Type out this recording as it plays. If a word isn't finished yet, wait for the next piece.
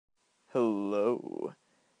Hello.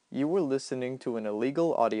 You were listening to an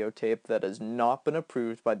illegal audio tape that has not been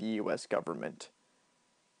approved by the US government.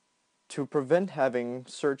 To prevent having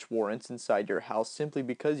search warrants inside your house simply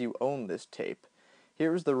because you own this tape,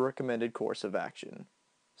 here is the recommended course of action.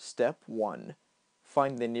 Step 1.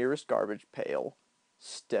 Find the nearest garbage pail.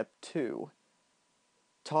 Step 2.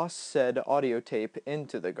 Toss said audio tape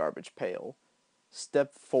into the garbage pail.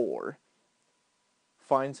 Step 4.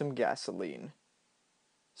 Find some gasoline.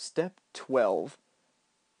 Step 12.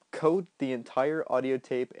 Coat the entire audio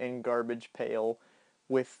tape and garbage pail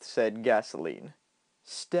with said gasoline.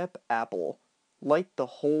 Step Apple. Light the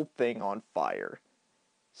whole thing on fire.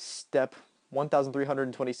 Step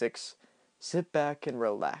 1326. Sit back and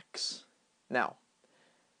relax. Now,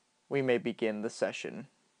 we may begin the session.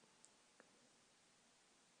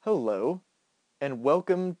 Hello, and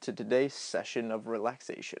welcome to today's session of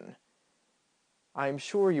relaxation. I am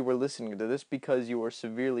sure you were listening to this because you are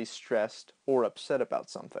severely stressed or upset about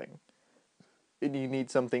something, and you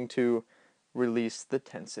need something to release the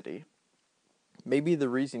tensity. Maybe the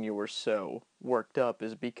reason you were so worked up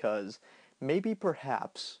is because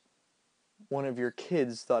perhaps one of your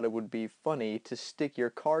kids thought it would be funny to stick your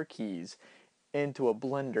car keys into a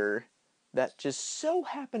blender that just so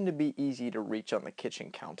happened to be easy to reach on the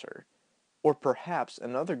kitchen counter. Or perhaps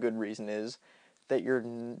another good reason is that your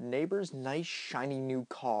neighbor's nice shiny new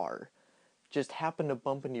car just happened to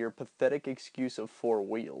bump into your pathetic excuse of 4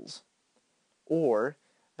 wheels. Or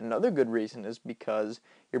another good reason is because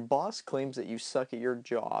your boss claims that you suck at your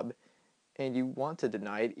job and you want to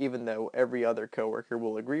deny it even though every other coworker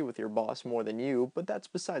will agree with your boss more than you, but that's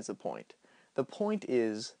besides the point. The point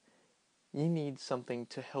is you need something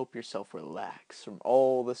to help yourself relax from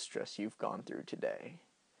all the stress you've gone through today.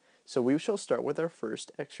 So we shall start with our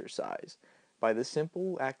first exercise by the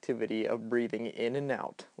simple activity of breathing in and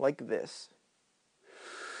out like this.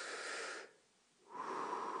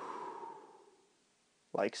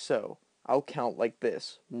 Like so. I'll count like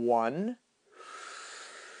this. 1,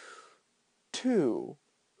 2.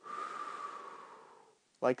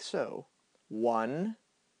 Like so. 1,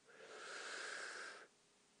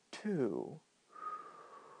 2.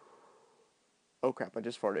 Oh crap, I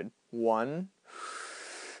just farted. 1.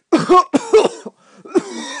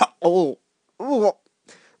 Oh,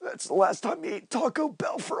 that's the last time you ate Taco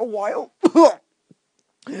Bell for a while.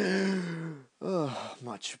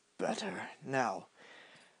 Much better. Now,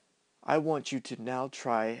 I want you to now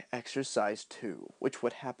try exercise 2, which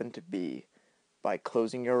would happen to be by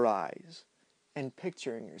closing your eyes and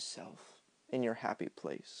picturing yourself in your happy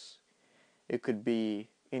place. It could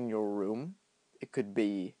be in your room. It could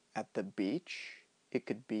be at the beach. It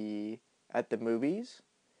could be at the movies.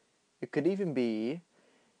 It could even be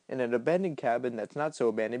in an abandoned cabin that's not so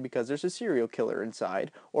abandoned because there's a serial killer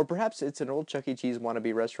inside, or perhaps it's an old Chuck E. Cheese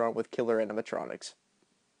wannabe restaurant with killer animatronics.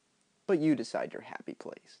 But you decide your happy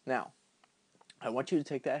place. Now, I want you to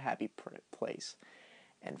take that happy place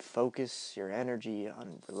and focus your energy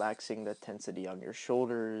on relaxing the tensity on your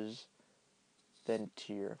shoulders, then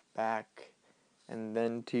to your back, and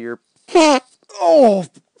then to your... Oh,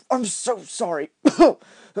 I'm so sorry.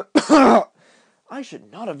 I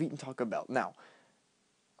should not have eaten Taco Bell. Now,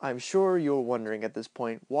 I'm sure you're wondering at this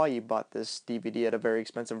point why you bought this DVD at a very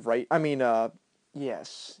expensive rate.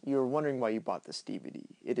 Yes, you're wondering why you bought this DVD.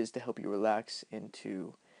 It is to help you relax and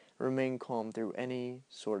to remain calm through any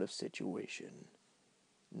sort of situation.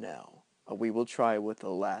 Now, we will try with the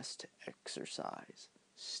last exercise,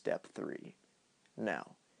 step 3.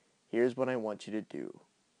 Now, here's what I want you to do.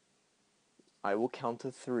 I will count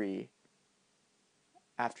to 3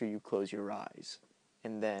 after you close your eyes,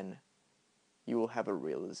 and then you will have a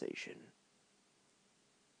realization.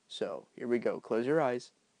 So, here we go. Close your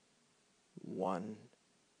eyes. 1,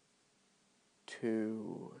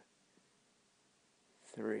 2,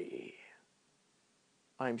 3.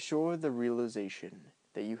 I'm sure the realization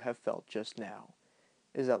that you have felt just now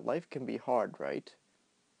is that life can be hard, right?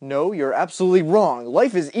 No, you're absolutely wrong.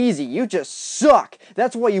 Life is easy. You just suck.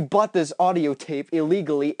 That's why you bought this audio tape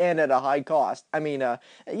illegally and at a high cost.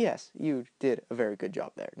 Yes, you did a very good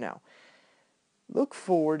job there. Now, look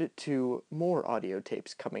forward to more audio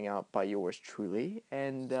tapes coming out by yours truly,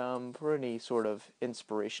 and for any sort of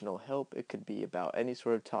inspirational help, it could be about any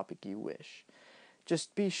sort of topic you wish.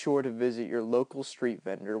 Just be sure to visit your local street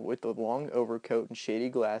vendor with a long overcoat and shady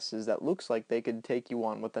glasses that looks like they could take you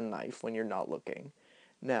on with a knife when you're not looking.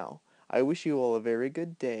 Now, I wish you all a very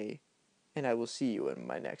good day, and I will see you in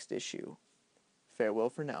my next issue. Farewell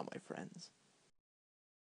for now, my friends.